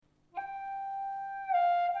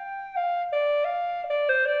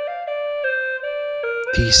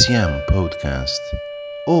TCM podcast,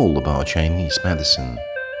 all about Chinese medicine.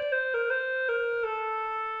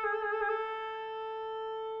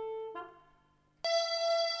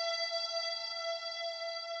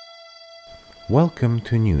 Welcome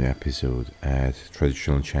to a new episode at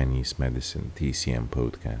Traditional Chinese Medicine TCM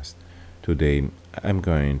podcast. Today I'm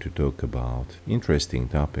going to talk about interesting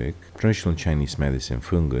topic, traditional Chinese medicine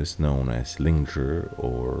fungus known as Lingzhi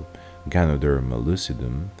or Ganoderma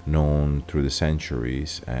lucidum, known through the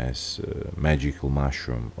centuries as magical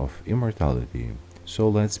mushroom of immortality. So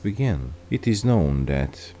let's begin. It is known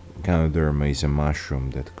that Ganoderma is a mushroom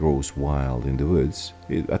that grows wild in the woods,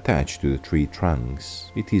 attached to the tree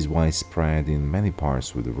trunks. It is widespread in many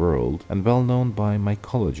parts of the world and well known by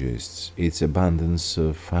mycologists. Its abundance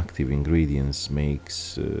of active ingredients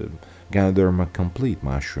makes Ganoderma a complete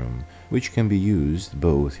mushroom, which can be used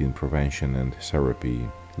both in prevention and therapy.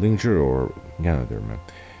 Lingzhi or Ganoderma.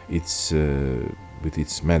 With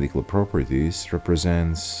its medical properties,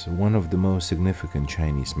 represents one of the most significant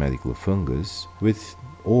Chinese medical fungus, with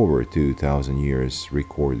over 2,000 years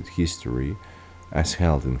recorded history as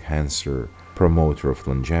health enhancer, promoter of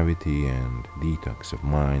longevity and detox of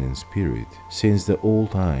mind and spirit. Since the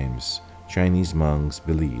old times, Chinese monks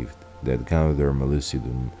believed that Ganoderma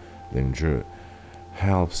lucidum, Lingzhi,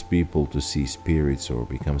 helps people to see spirits or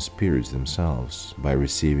become spirits themselves by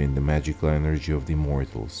receiving the magical energy of the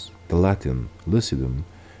immortals. The Latin lucidum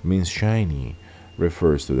means shiny,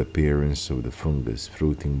 refers to the appearance of the fungus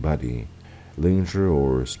fruiting body. Lingzhi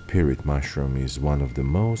or spirit mushroom is one of the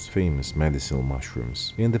most famous medicinal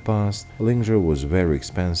mushrooms. In the past, Lingzhi was very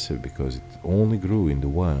expensive because it only grew in the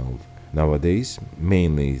wild. Nowadays,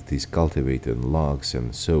 mainly it is cultivated in logs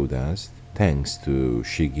and sawdust, thanks to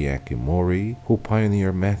Shigeaki Mori, who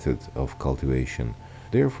pioneered method of cultivation.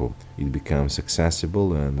 Therefore, it becomes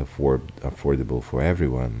accessible and affordable for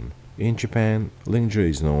everyone. In Japan, Lingzhi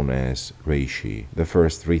is known as reishi. The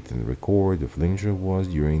first written record of Lingzhi was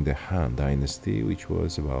during the Han Dynasty, which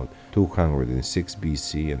was about 206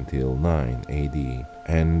 BC until 9 AD.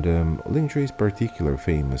 And Lingzhi is particularly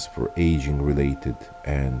famous for aging-related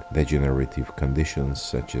and degenerative conditions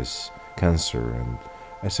such as cancer, and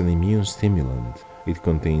as an immune stimulant. It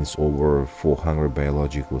contains over 400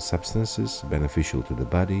 biological substances beneficial to the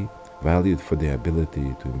body, valued for their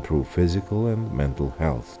ability to improve physical and mental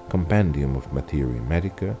health. Compendium of Materia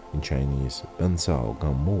Medica, in Chinese Bencao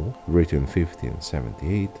Ganmu, written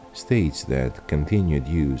 1578, states that continued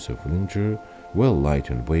use of Lingzhi will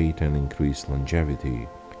lighten weight and increase longevity.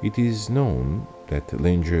 It is known that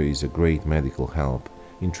Lingzhi is a great medical help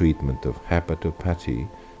in treatment of hepatopathy,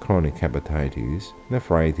 chronic hepatitis,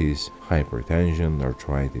 nephritis, hypertension,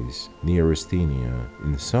 arthritis, neurasthenia,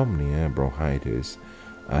 insomnia, bronchitis,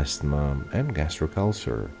 asthma, and gastric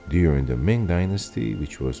ulcer. During the Ming Dynasty,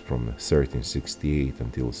 which was from 1368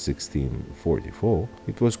 until 1644,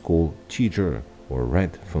 it was called qizhi, or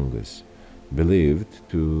red fungus, believed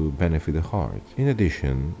to benefit the heart. In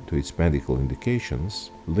addition to its medical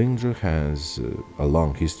indications, Lingzhi has a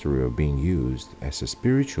long history of being used as a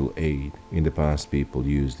spiritual aid. In the past, people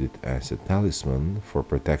used it as a talisman for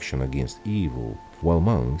protection against evil, while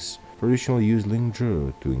monks traditionally used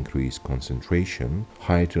Lingzhi to increase concentration,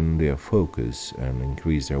 heighten their focus, and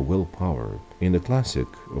increase their willpower. In the classic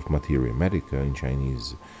of Materia Medica, in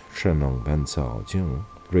Chinese Shenong Bencao Jing,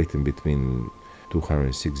 written between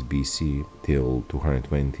 206 BC till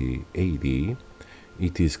 220 AD,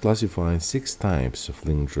 it is classified 6 types of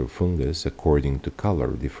Lingzhi fungus according to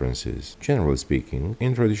color differences. Generally speaking,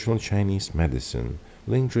 in traditional Chinese medicine,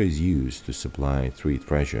 Lingzhi is used to supply 3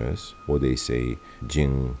 treasures, or they say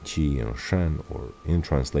Jing, Qi, and Shan, or in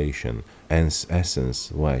translation, essence,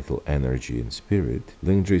 vital energy, and spirit.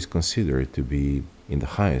 Lingzhi is considered to be in the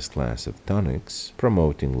highest class of tonics,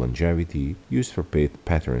 promoting longevity, used for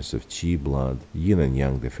patterns of qi blood, yin and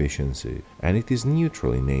yang deficiency, and it is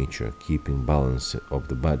neutral in nature, keeping balance of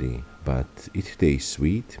the body. But it tastes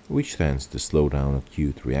sweet, which tends to slow down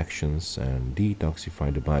acute reactions and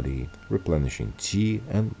detoxify the body, replenishing qi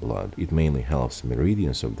and blood. It mainly helps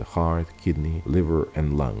meridians of the heart, kidney, liver,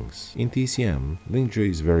 and lungs. In TCM, Lingzhi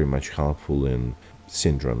is very much helpful in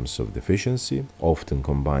syndromes of deficiency, often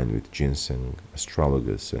combined with ginseng,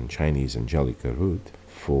 astragalus, and Chinese angelica root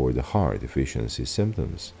for the heart deficiency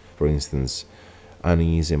symptoms. For instance,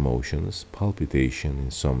 uneasy emotions, palpitation,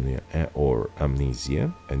 insomnia, or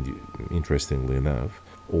amnesia, and interestingly enough,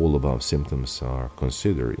 All above symptoms are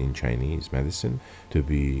considered in Chinese medicine to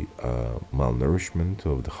be malnourishment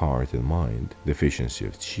of the heart and mind, deficiency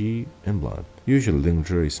of qi and blood. Usually,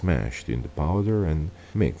 lingzhi is smashed into powder and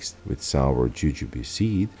mixed with sour jujube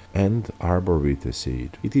seed and arborvitae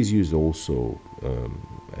seed. It is used also,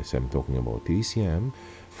 as I'm talking about TCM,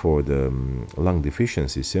 for the lung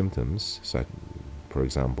deficiency symptoms, such, for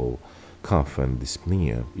example, cough and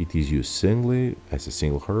dyspnea. It is used singly as a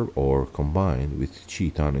single herb or combined with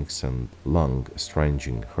qi tonics and lung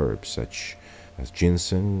strengthening herbs such as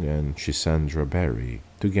ginseng and schisandra berry.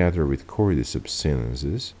 Together with cordyceps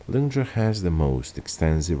sinensis, lingzhi has the most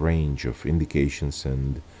extensive range of indications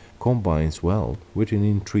and combines well with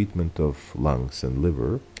in treatment of lungs and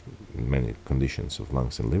liver, many conditions of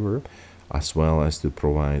lungs and liver, as well as to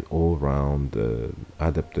provide all-round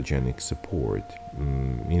adaptogenic support.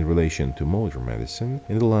 In relation to modern medicine,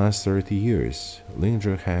 in the last 30 years,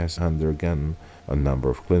 lingzhi has undergone a number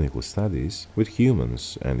of clinical studies with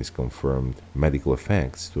humans and is confirmed medical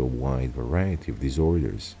effects to a wide variety of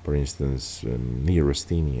disorders. For instance,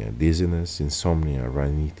 neurasthenia, dizziness, insomnia,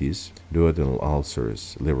 rhinitis, duodenal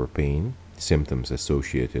ulcers, liver pain, symptoms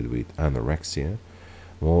associated with anorexia,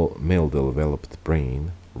 male-developed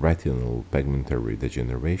brain, retinal pigmentary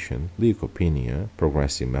degeneration, leukopenia,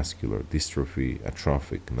 progressive muscular dystrophy,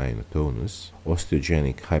 atrophic ninotonus,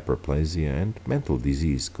 osteogenic hyperplasia, and mental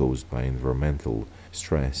disease caused by environmental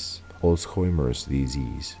stress, Alzheimer's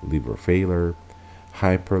disease, liver failure,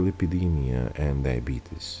 hyperlipidemia, and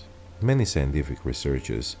diabetes. Many scientific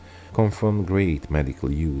researchers confirm great medical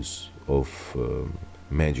use of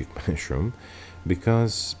magic mushroom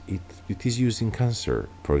because it is used in cancer.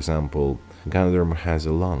 For example, Ganoderma has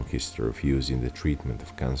a long history of use in the treatment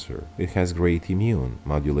of cancer. It has great immune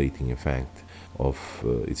modulating effect of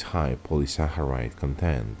its high polysaccharide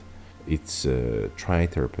content. Its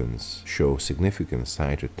triterpenes show significant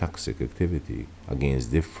cytotoxic activity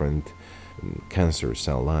against different cancer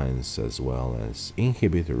cell lines, as well as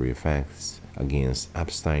inhibitory effects against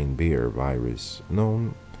Epstein-Barr virus,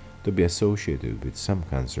 known to be associated with some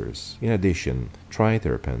cancers. In addition,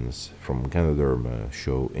 triterpenes from Ganoderma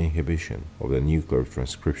show inhibition of the nuclear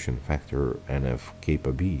transcription factor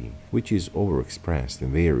NF-kappa B, which is overexpressed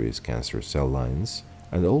in various cancer cell lines,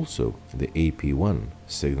 and also the AP1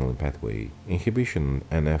 signaling pathway. Inhibition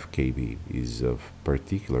of NF-kB is of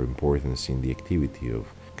particular importance in the activity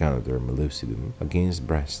of Ganoderma lucidum against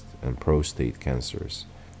breast and prostate cancers,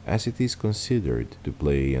 as it is considered to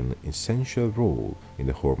play an essential role in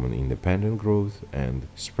the hormone-independent growth and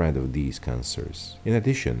spread of these cancers. In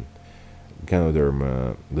addition,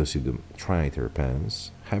 Ganoderma lucidum triterpenes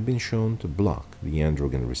have been shown to block the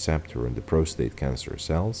androgen receptor in the prostate cancer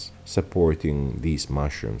cells, supporting these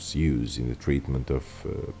mushrooms' use in the treatment of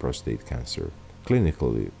prostate cancer.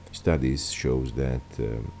 Clinically, studies shows that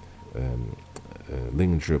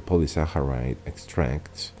lingzhi polysaccharide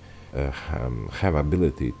extracts have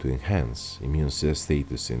ability to enhance immune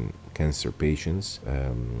status in cancer patients,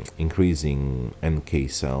 increasing NK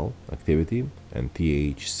cell activity and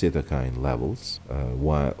Th cytokine levels,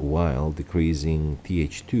 while decreasing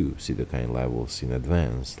Th2 cytokine levels in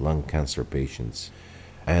advanced lung cancer patients,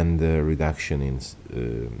 and reduction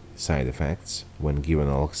in side effects when given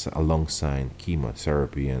alongside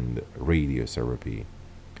chemotherapy and radiotherapy.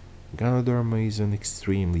 Ganoderma is an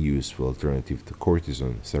extremely useful alternative to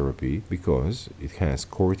cortisone therapy because it has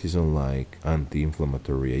cortisone-like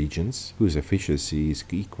anti-inflammatory agents whose efficacy is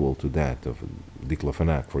equal to that of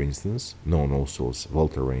diclofenac, for instance, known also as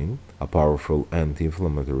Voltaren, a powerful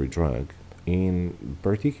anti-inflammatory drug. In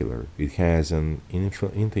particular, it has an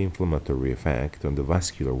anti-inflammatory effect on the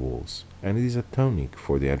vascular walls, and it is a tonic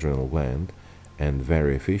for the adrenal gland and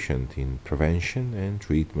very efficient in prevention and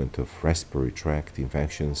treatment of respiratory tract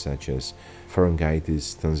infections such as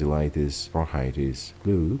pharyngitis, tonsillitis, bronchitis,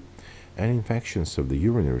 flu, and infections of the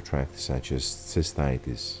urinary tract such as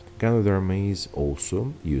cystitis. Ganoderma is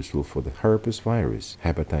also useful for the herpes virus,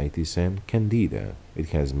 hepatitis, and candida. It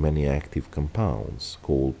has many active compounds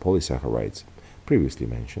called polysaccharides, previously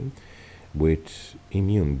mentioned, with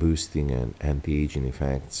immune boosting and anti-aging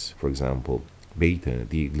effects. For example,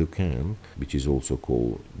 beta-D-glucan, which is also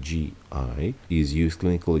called GI, is used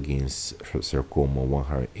clinically against sarcoma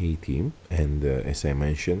 180, and as I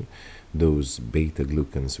mentioned, those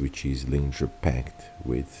beta-glucans, which is lingzhi-packed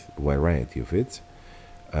with variety of it,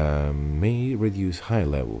 may reduce high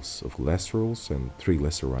levels of cholesterols and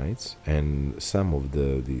triglycerides, and some of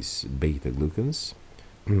these beta-glucans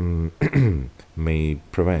may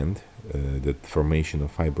prevent the formation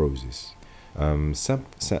of fibrosis.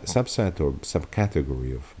 Subset or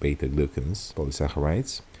subcategory of beta-glucans,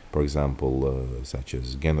 polysaccharides, for example, such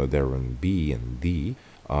as Ganoderma B and D,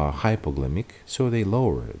 are hypoglycemic, so they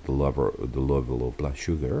lower the level of blood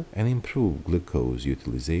sugar and improve glucose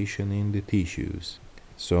utilization in the tissues.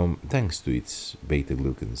 So, thanks to its beta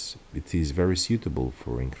glucans, it is very suitable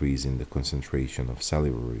for increasing the concentration of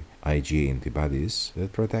salivary IgA antibodies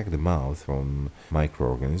that protect the mouth from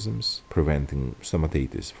microorganisms, preventing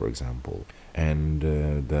stomatitis, for example. And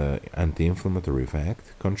the anti-inflammatory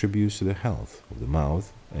effect contributes to the health of the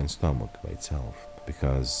mouth and stomach by itself,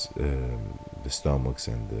 because the stomachs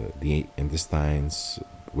and the intestines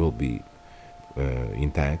will be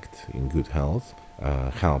intact, in good health,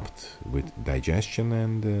 helped with digestion,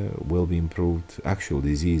 and will be improved actual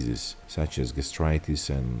diseases such as gastritis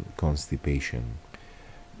and constipation,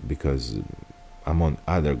 because among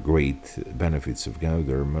other great benefits of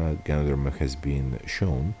Ganoderma has been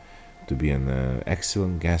shown to be an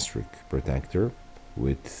excellent gastric protector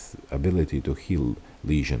with ability to heal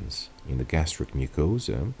lesions in the gastric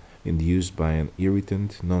mucosa induced by an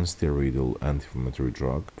irritant non-steroidal anti-inflammatory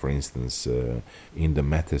drug, for instance,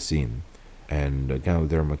 indomethacin. And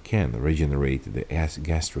Ganoderma can regenerate the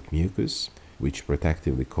gastric mucus, which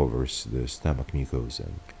protectively covers the stomach mucosa.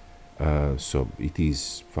 So it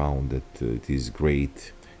is found that it is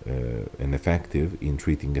great and effective in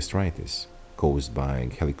treating gastritis caused by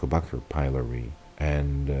Helicobacter pylori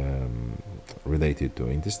and related to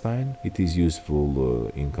intestine. It is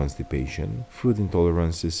useful in constipation, food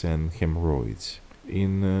intolerances, and hemorrhoids.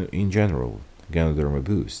 In general, Ganoderma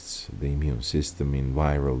boosts the immune system in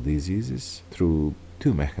viral diseases through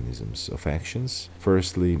two mechanisms of actions.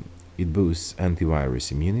 Firstly, it boosts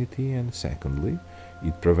antivirus immunity, and secondly,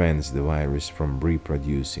 it prevents the virus from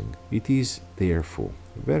reproducing. It is, therefore,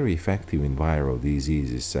 very effective in viral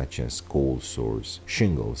diseases such as cold sores,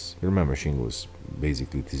 shingles. Remember shingles,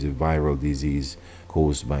 basically it is a viral disease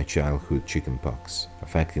caused by childhood chickenpox,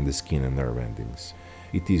 affecting the skin and nerve endings.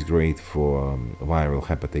 It is great for viral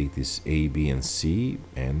hepatitis A, B, and C,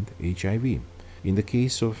 and HIV. In the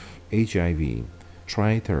case of HIV,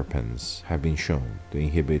 triterpenes have been shown to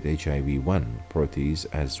inhibit HIV-1 protease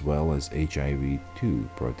as well as HIV-2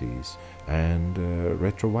 protease and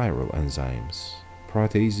retroviral enzymes.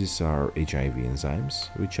 Proteases are HIV enzymes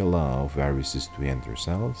which allow viruses to enter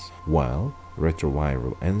cells, while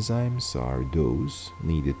retroviral enzymes are those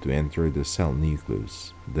needed to enter the cell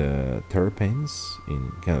nucleus. The terpenes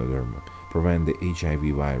in Ganoderma prevent the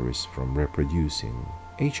HIV virus from reproducing.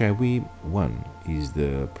 HIV-1 is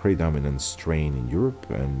the predominant strain in Europe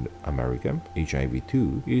and America.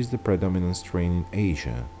 HIV-2 is the predominant strain in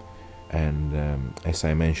Asia. And as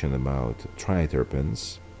I mentioned about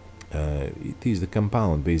triterpenes, it is the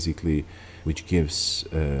compound basically which gives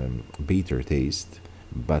bitter taste,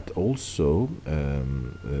 but also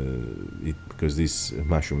because this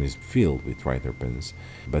mushroom is filled with triterpenes,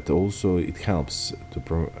 but also it helps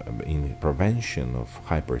in prevention of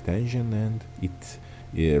hypertension, and it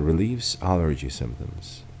relieves allergy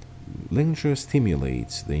symptoms. Linger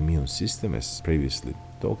stimulates the immune system, as previously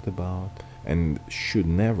talked about, and should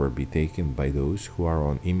never be taken by those who are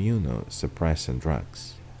on immunosuppressant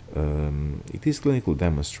drugs. It is clinically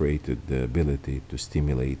demonstrated the ability to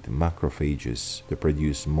stimulate macrophages to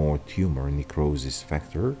produce more tumor necrosis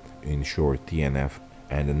factor, in short TNF,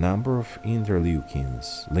 and a number of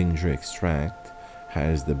interleukins. Linger extract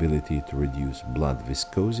has the ability to reduce blood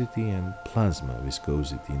viscosity and plasma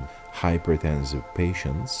viscosity in hypertensive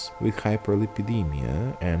patients with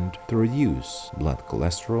hyperlipidemia, and to reduce blood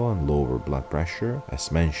cholesterol and lower blood pressure,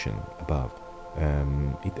 as mentioned above.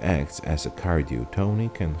 It acts as a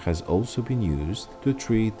cardiotonic and has also been used to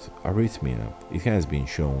treat arrhythmia. It has been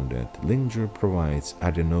shown that Linger provides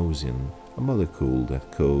adenosine, a molecule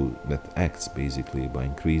that acts basically by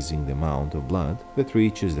increasing the amount of blood that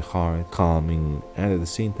reaches the heart, calming and at the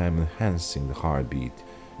same time enhancing the heartbeat.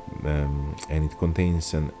 And it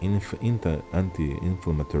contains an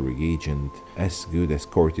anti-inflammatory agent as good as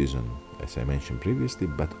cortisone, as I mentioned previously,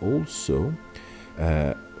 but also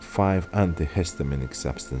 5 antihistaminic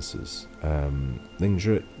substances.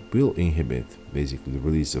 Linger will inhibit basically the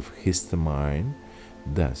release of histamine,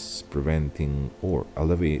 thus preventing or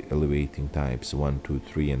elevating types 1, 2,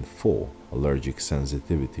 3, and 4 allergic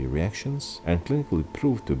sensitivity reactions, and clinically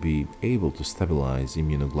proved to be able to stabilize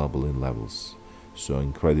immunoglobulin levels. So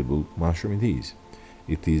incredible mushroom it is.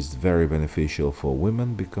 It is very beneficial for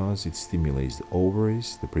women because it stimulates the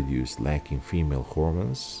ovaries to produce lacking female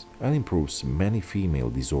hormones and improves many female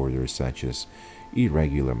disorders such as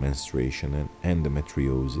irregular menstruation and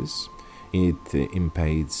endometriosis. It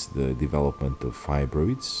impedes the development of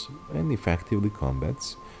fibroids and effectively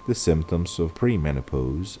combats the symptoms of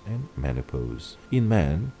premenopause and menopause. In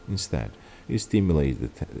men, instead, It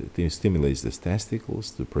stimulates the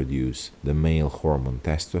testicles to produce the male hormone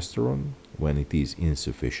testosterone when it is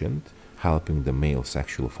insufficient, helping the male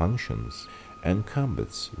sexual functions, and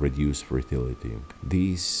combats reduced fertility.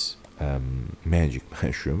 This magic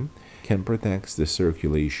mushroom can protect the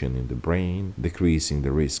circulation in the brain, decreasing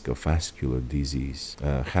the risk of vascular disease,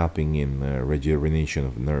 helping in rejuvenation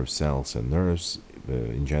of nerve cells and nerves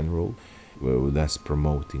in general, thus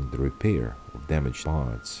promoting the repair of damaged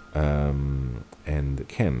parts, and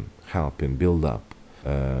can help in build up,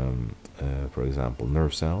 for example,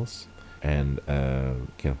 nerve cells, and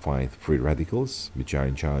can fight free radicals, which are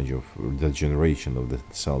in charge of the generation of the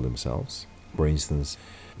cell themselves. For instance,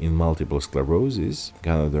 in multiple sclerosis,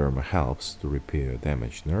 Ganoderma helps to repair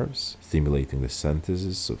damaged nerves, stimulating the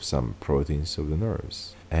synthesis of some proteins of the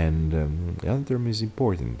nerves. And Ganoderma is an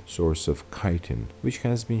important source of chitin, which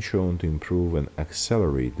has been shown to improve and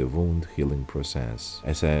accelerate the wound healing process.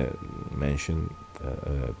 As I mentioned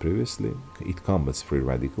previously, it combats free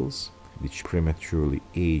radicals, which prematurely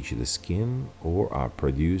age the skin or are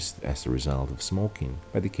produced as a result of smoking,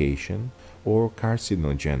 medication, or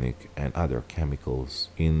carcinogenic and other chemicals.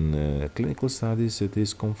 In clinical studies, it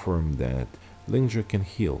is confirmed that Linger can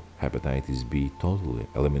heal hepatitis B totally,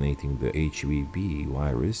 eliminating the HBV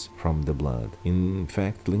virus from the blood. In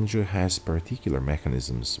fact, Linger has particular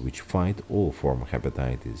mechanisms which fight all forms of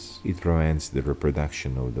hepatitis. It prevents the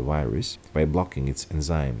reproduction of the virus by blocking its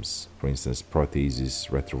enzymes, for instance, proteases,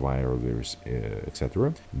 retrovirals,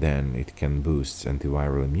 etc. Then it can boost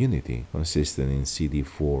antiviral immunity, consistent in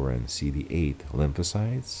CD4 and CD8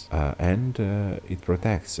 lymphocytes, and it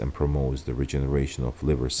protects and promotes the regeneration of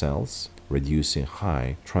liver cells, reducing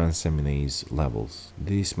high transaminase levels.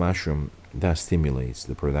 This mushroom thus stimulates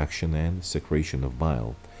the production and secretion of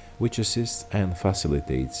bile, which assists and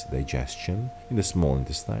facilitates digestion in the small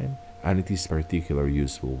intestine, and it is particularly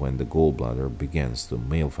useful when the gallbladder begins to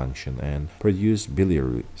malfunction and produce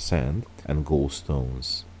biliary sand and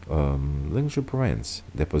gallstones. Linger prevents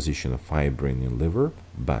deposition of fibrin in liver,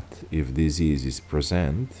 but if disease is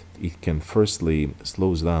present, it can firstly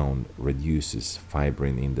slows down, reduces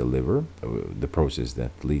fibrin in the liver, the process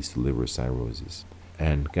that leads to liver cirrhosis.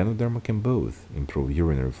 And Ganoderma can both improve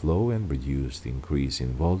urinary flow and reduce the increase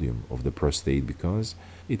in volume of the prostate because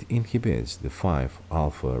it inhibits the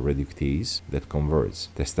 5-alpha reductase that converts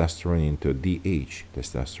testosterone into DH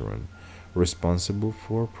testosterone, responsible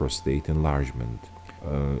for prostate enlargement.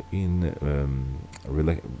 In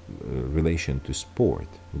relation to sport,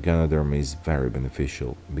 Ganoderma is very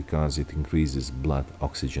beneficial because it increases blood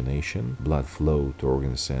oxygenation, blood flow to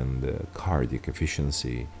organs, and cardiac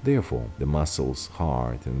efficiency. Therefore, the muscles,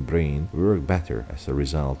 heart, and brain work better as a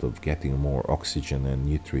result of getting more oxygen and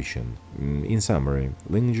nutrition. In summary,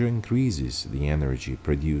 Linger increases the energy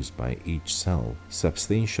produced by each cell,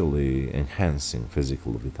 substantially enhancing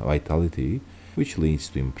physical vitality, which leads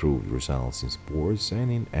to improved results in sports and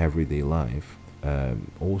in everyday life.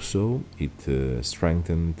 Also, it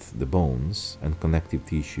strengthened the bones and connective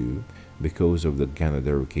tissue because of the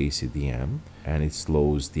Ganoderma-KCDM, and it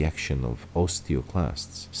slows the action of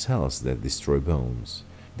osteoclasts, cells that destroy bones.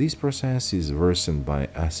 This process is worsened by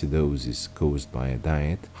acidosis caused by a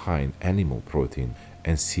diet high in animal protein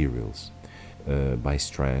and cereals, by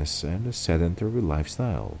stress and a sedentary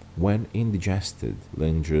lifestyle. When indigested,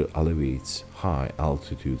 Linger alleviates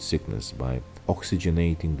high-altitude sickness by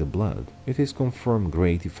oxygenating the blood. It is confirmed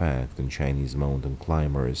great effect on Chinese mountain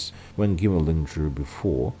climbers when given Linger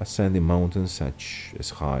before ascending mountains such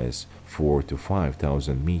as high as 4,000 to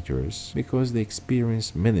 5,000 meters because they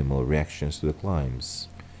experience minimal reactions to the climbs.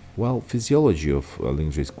 Well, physiology of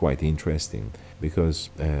Linger is quite interesting because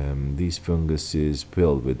this fungus is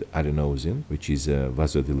filled with adenosine, which is a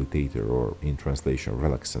vasodilatator or in translation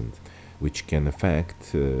relaxant, which can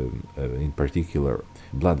affect in particular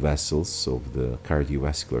blood vessels of the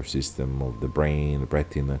cardiovascular system of the brain,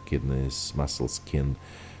 retina, kidneys, muscles, skin,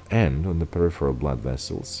 and on the peripheral blood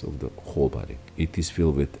vessels of the whole body. It is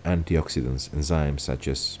filled with antioxidants, enzymes such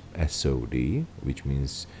as SOD, which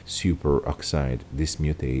means superoxide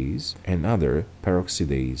dismutase, and other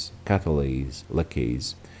peroxidase, catalase,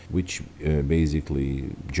 lacase, which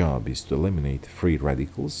basically job is to eliminate free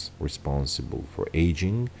radicals responsible for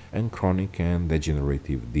aging and chronic and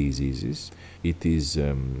degenerative diseases. It is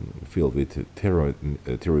filled with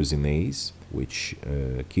tyrosinase, which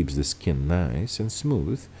keeps the skin nice and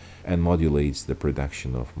smooth and modulates the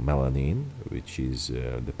production of melanin, which is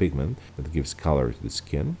the pigment that gives color to the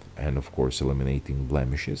skin, and of course eliminating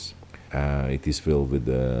blemishes. It is filled with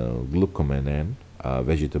glucomannan,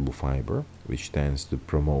 vegetable fiber, which tends to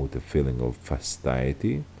promote a feeling of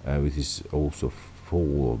satiety, which is also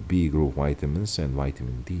full of B group vitamins and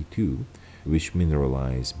vitamin D2, which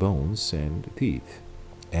mineralize bones and teeth.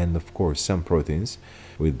 And of course, some proteins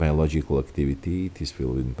with biological activity. It is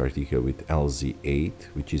filled in particular with LZ8,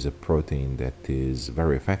 which is a protein that is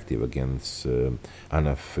very effective against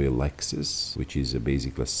anaphylaxis, which is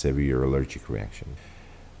basically a severe allergic reaction.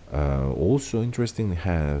 Also interesting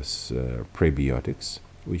has prebiotics,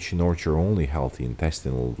 which nurture only healthy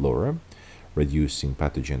intestinal flora, reducing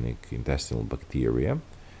pathogenic intestinal bacteria,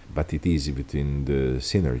 but it is within the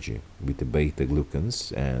synergy with the beta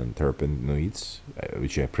glucans and terpenoids,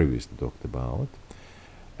 which I previously talked about,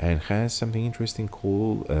 and has something interesting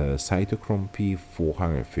called cytochrome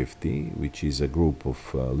P450, which is a group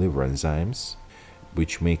of liver enzymes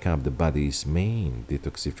which make up the body's main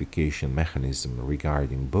detoxification mechanism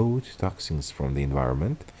regarding both toxins from the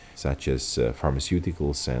environment, such as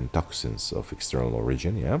pharmaceuticals and toxins of external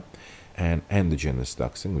origin, and endogenous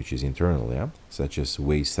toxin, which is internal, such as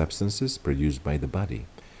waste substances produced by the body.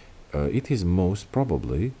 It is most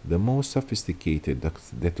probably the most sophisticated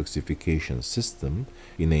detoxification system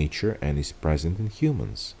in nature and is present in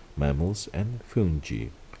humans, mammals, and fungi.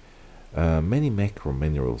 Many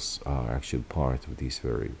macrominerals are actually part of these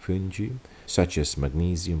very fungi, such as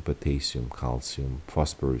magnesium, potassium, calcium,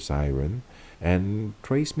 phosphorus, iron, and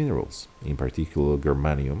trace minerals, in particular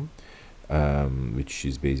germanium, which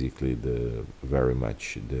is basically the very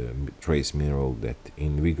much the trace mineral that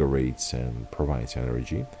invigorates and provides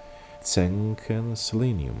energy. Zinc and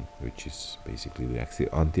selenium, which is basically the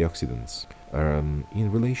antioxidants.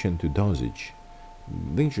 In relation to dosage,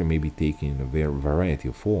 tincture may be taken in a variety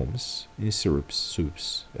of forms, in syrups,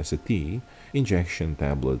 soups, as a tea, injection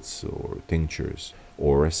tablets or tinctures,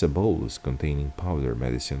 or as a bolus containing powder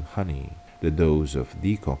medicine honey. The dose of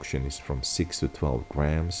decoction is from 6 to 12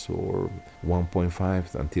 grams or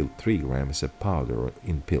 1.5 until 3 grams of powder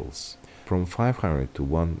in pills. From 500 to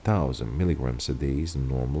 1000 milligrams a day is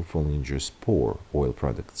normal for tincture spore oil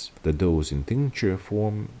products. The dose in tincture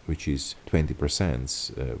form, which is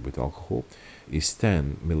 20% with alcohol, is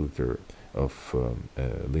 10 milliliter of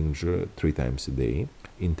tincture 3 times a day.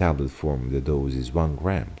 In tablet form, the dose is 1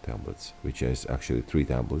 gram tablets, which is actually 3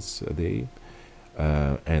 tablets a day.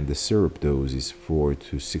 And the syrup dose is 4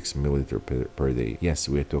 to 6 milliliter per day. Yes,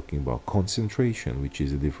 we are talking about concentration, which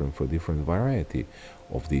is different for different variety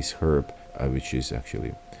of this herb, which is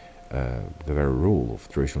actually the very rule of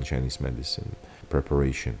traditional Chinese medicine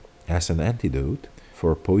preparation. As an antidote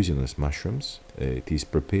for poisonous mushrooms, it is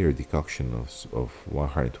prepared decoction of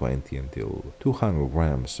 120 until 200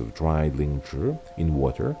 grams of dried tincture in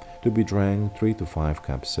water to be drank 3 to 5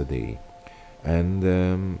 cups a day. And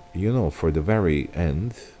for the very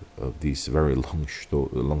end of this very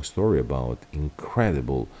long story about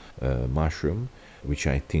incredible mushroom, which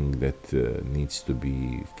I think that needs to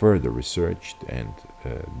be further researched and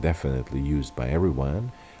definitely used by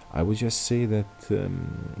everyone, I would just say that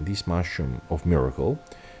this mushroom of miracle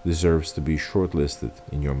deserves to be shortlisted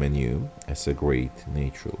in your menu as a great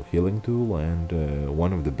natural healing tool and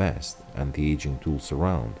one of the best anti-aging tools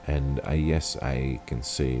around. And I can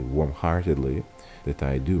say warm-heartedly that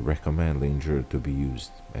I do recommend tincture to be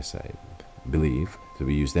used, as I believe, to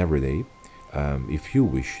be used every day if you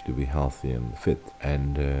wish to be healthy and fit.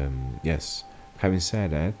 And having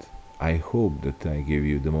said that, I hope that I gave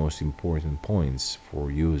you the most important points for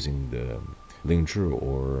using the tincture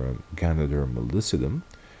or Ganoderma lucidum,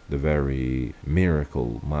 the very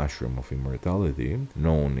miracle mushroom of immortality,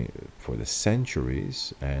 known for the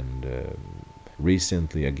centuries and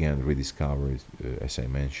recently again rediscovered, as I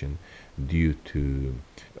mentioned, due to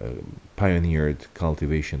pioneered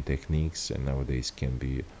cultivation techniques, and nowadays can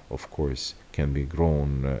be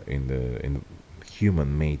grown in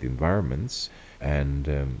human-made environments,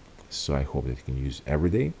 and so I hope that you can use every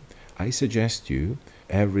day. I suggest you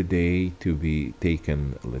every day to be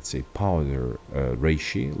taken, let's say, powder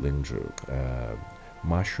reishi, tincture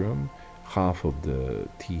mushroom, half of the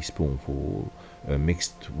teaspoonful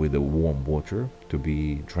mixed with the warm water to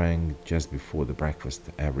be drank just before the breakfast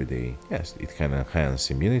every day. Yes, it can enhance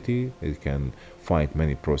immunity, it can fight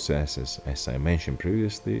many processes, as I mentioned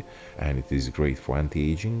previously, and it is great for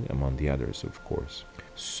anti-aging, among the others, of course.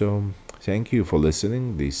 So, thank you for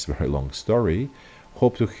listening this very long story.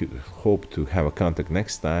 Hope to have a contact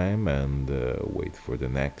next time, and wait for the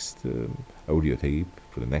next audio tape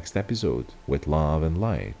for the next episode with love and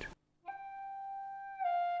light.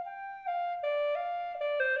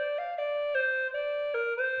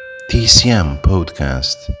 TCM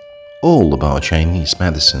Podcast, all about Chinese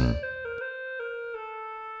medicine.